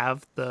tanks to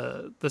have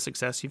the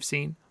success you've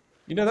seen?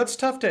 You know, that's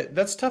tough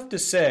to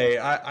say.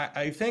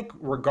 I think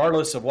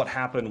regardless of what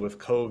happened with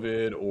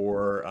COVID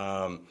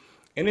or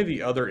any of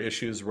the other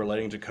issues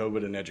relating to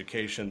COVID and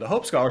education, the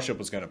Hope Scholarship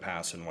was going to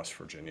pass in West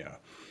Virginia.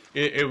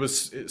 It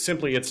was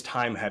simply its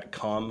time had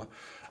come.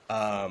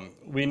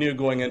 We knew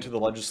going into the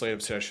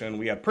legislative session,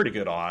 we had pretty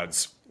good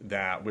odds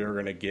that we were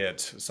going to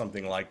get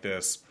something like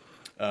this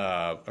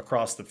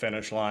across the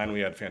finish line.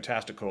 We had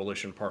fantastic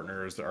coalition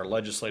partners. Our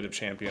legislative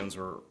champions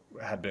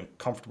had been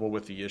comfortable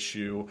with the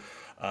issue.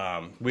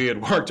 We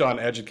had worked on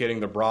educating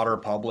the broader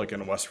public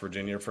in West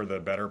Virginia for the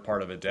better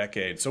part of a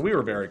decade, so we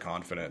were very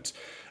confident.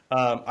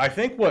 I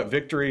think what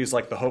victories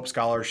like the Hope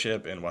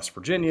Scholarship in West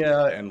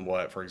Virginia and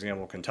what, for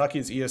example,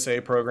 Kentucky's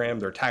ESA program,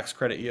 their tax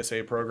credit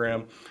ESA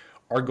program,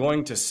 are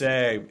going to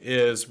say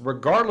is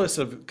regardless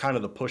of kind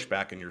of the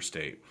pushback in your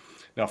state.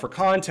 Now, for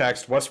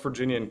context, West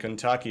Virginia and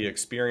Kentucky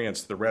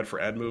experienced the Red for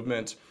Ed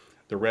movement.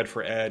 The Red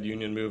for Ed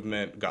union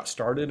movement got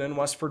started in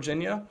West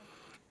Virginia,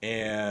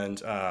 and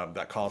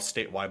that caused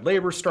statewide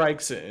labor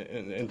strikes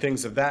and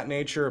things of that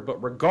nature.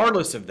 But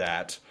regardless of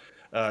that,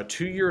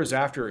 2 years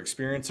after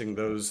experiencing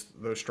those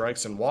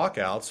strikes and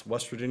walkouts,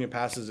 West Virginia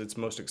passes its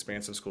most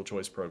expansive school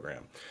choice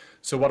program.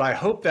 So what I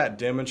hope that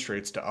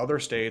demonstrates to other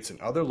states and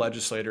other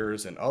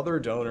legislators and other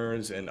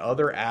donors and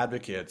other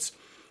advocates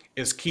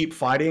is keep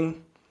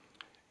fighting.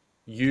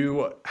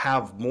 You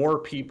have more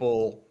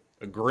people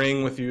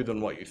agreeing with you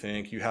than what you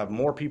think. You have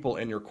more people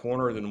in your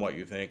corner than what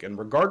you think. And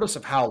regardless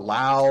of how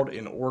loud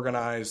and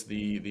organized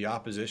the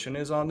opposition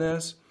is on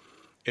this,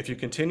 if you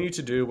continue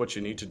to do what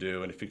you need to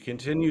do, and if you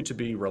continue to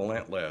be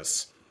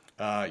relentless,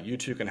 you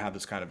too can have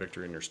this kind of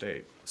victory in your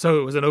state.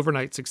 So it was an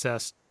overnight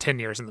success, 10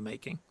 years in the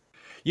making.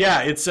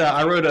 Yeah, it's.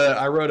 I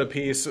wrote a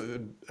piece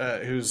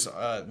whose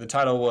the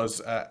title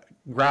was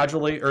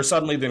 "Gradually" or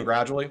 "Suddenly Then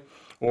Gradually,"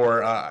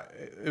 or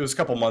it was a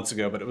couple months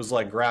ago, but it was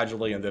like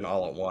gradually and then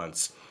all at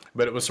once.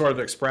 But it was sort of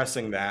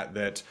expressing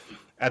that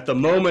at the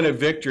moment of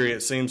victory,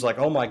 it seems like,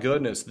 oh my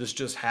goodness, this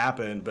just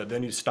happened. But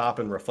then you stop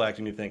and reflect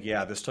and you think,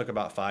 yeah, this took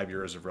about 5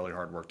 years of really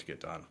hard work to get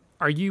done.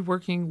 Are you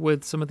working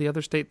with some of the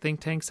other state think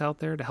tanks out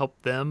there to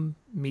help them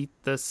meet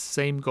the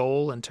same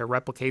goal and to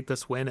replicate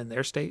this win in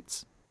their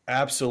states?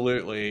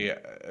 Absolutely,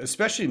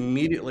 especially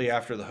immediately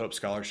after the Hope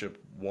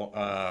Scholarship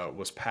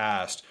was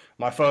passed,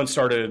 my phone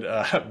started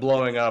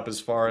blowing up as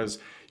far as,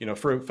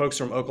 for folks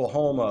from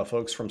Oklahoma,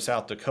 folks from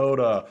South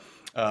Dakota,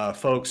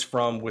 folks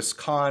from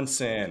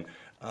Wisconsin,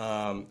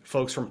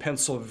 folks from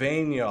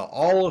Pennsylvania,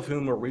 all of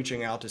whom were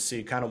reaching out to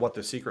see kind of what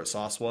the secret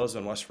sauce was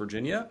in West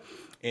Virginia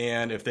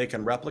and if they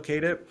can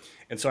replicate it.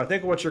 And so I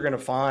think what you're going to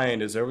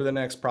find is over the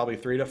next probably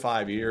 3 to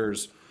 5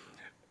 years,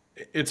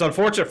 it's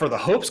unfortunate for the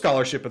Hope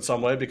Scholarship in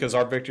some way because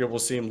our victory will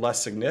seem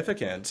less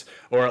significant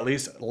or at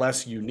least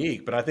less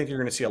unique. But I think you're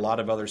going to see a lot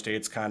of other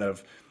states kind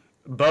of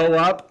bow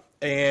up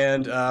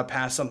and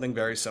pass something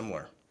very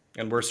similar.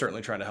 And we're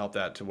certainly trying to help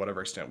that to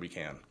whatever extent we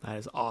can. That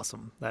is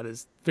awesome. That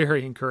is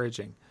very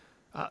encouraging.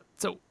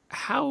 So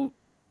how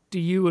do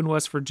you in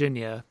West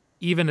Virginia,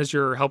 even as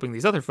you're helping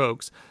these other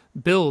folks,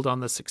 build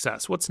on the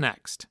success? What's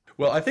next?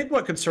 Well, I think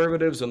what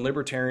conservatives and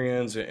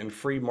libertarians and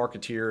free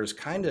marketeers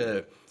kind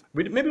of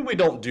maybe we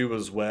don't do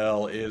as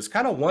well is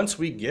kind of once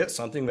we get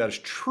something that is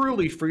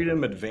truly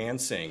freedom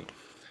advancing,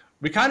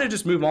 we kind of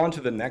just move on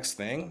to the next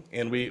thing.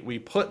 And we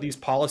put these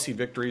policy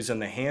victories in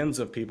the hands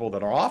of people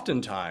that are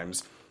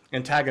oftentimes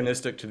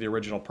antagonistic to the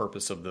original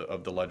purpose of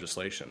the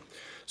legislation.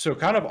 So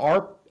kind of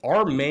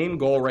our main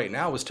goal right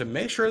now is to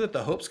make sure that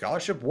the Hope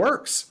Scholarship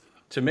works,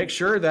 to make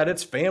sure that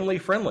it's family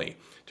friendly,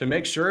 to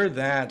make sure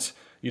that,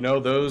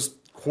 those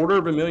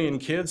 250,000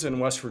 kids in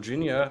West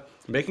Virginia,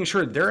 making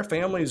sure their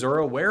families are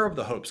aware of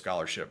the Hope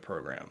Scholarship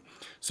program.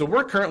 So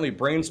we're currently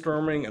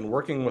brainstorming and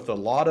working with a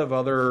lot of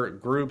other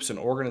groups and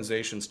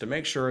organizations to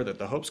make sure that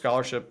the Hope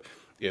Scholarship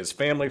is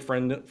family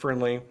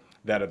friendly,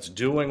 that it's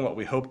doing what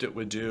we hoped it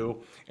would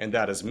do, and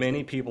that as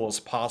many people as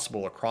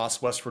possible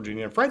across West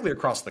Virginia, and frankly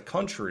across the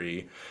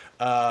country,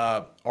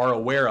 are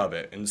aware of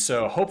it. And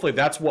so hopefully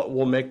that's what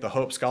will make the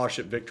Hope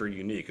Scholarship victory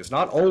unique, is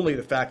not only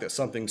the fact that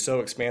something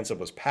so expansive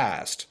was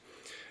passed,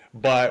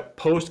 but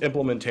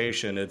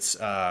post-implementation, it's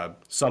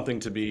something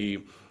to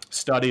be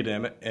studied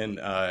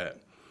and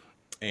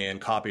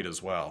copied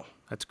as well.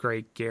 That's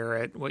great,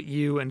 Garrett. What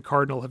you and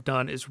Cardinal have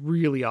done is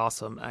really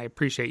awesome. I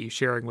appreciate you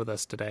sharing with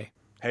us today.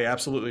 Hey,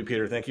 absolutely,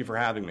 Peter. Thank you for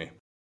having me.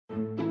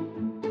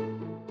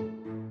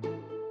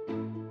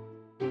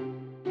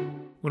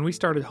 When we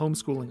started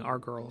homeschooling our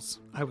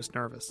girls, I was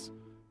nervous.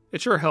 It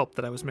sure helped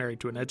that I was married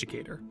to an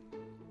educator.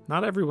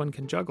 Not everyone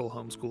can juggle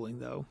homeschooling,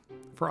 though.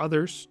 For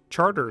others,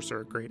 charters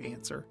are a great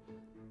answer.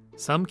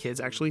 Some kids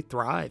actually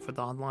thrive with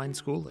online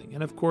schooling,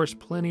 and of course,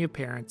 plenty of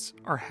parents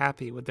are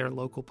happy with their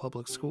local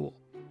public school.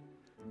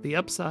 The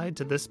upside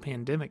to this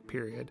pandemic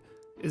period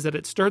is that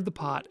it stirred the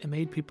pot and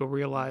made people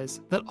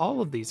realize that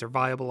all of these are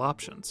viable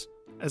options,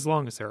 as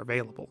long as they're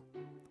available.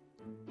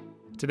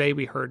 Today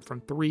we heard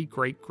from 3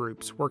 great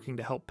groups working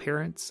to help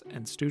parents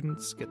and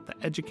students get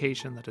the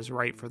education that is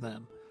right for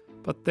them.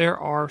 But there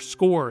are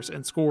scores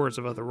and scores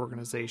of other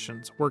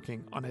organizations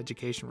working on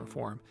education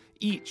reform,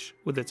 each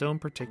with its own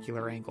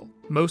particular angle.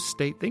 Most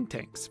state think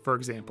tanks, for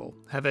example,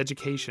 have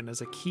education as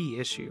a key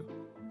issue.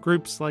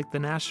 Groups like the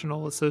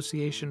National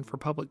Association for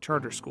Public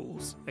Charter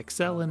Schools,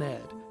 Excel in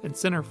Ed, and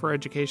Center for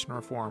Education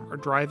Reform are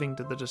driving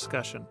to the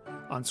discussion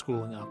on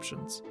schooling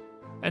options.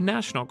 And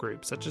national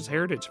groups such as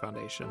Heritage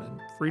Foundation and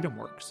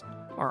FreedomWorks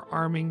are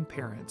arming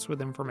parents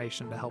with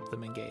information to help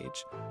them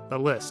engage. The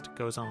list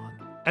goes on.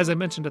 As I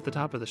mentioned at the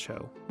top of the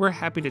show, we're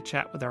happy to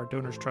chat with our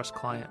Donors Trust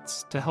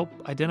clients to help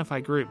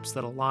identify groups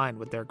that align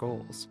with their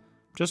goals.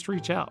 Just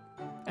reach out.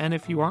 And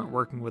if you aren't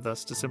working with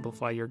us to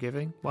simplify your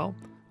giving, well,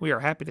 we are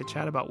happy to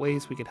chat about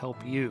ways we could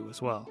help you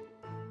as well.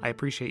 I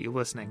appreciate you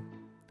listening.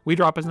 We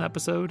drop an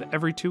episode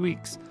every 2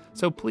 weeks,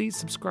 so please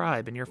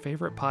subscribe in your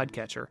favorite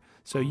podcatcher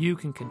so you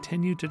can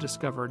continue to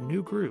discover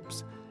new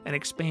groups and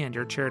expand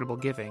your charitable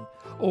giving,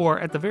 or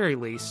at the very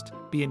least,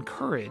 be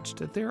encouraged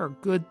that there are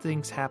good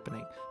things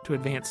happening to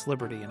advance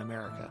liberty in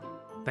America.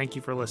 Thank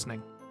you for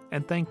listening,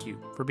 and thank you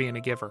for being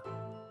a giver.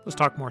 Let's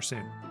talk more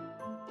soon.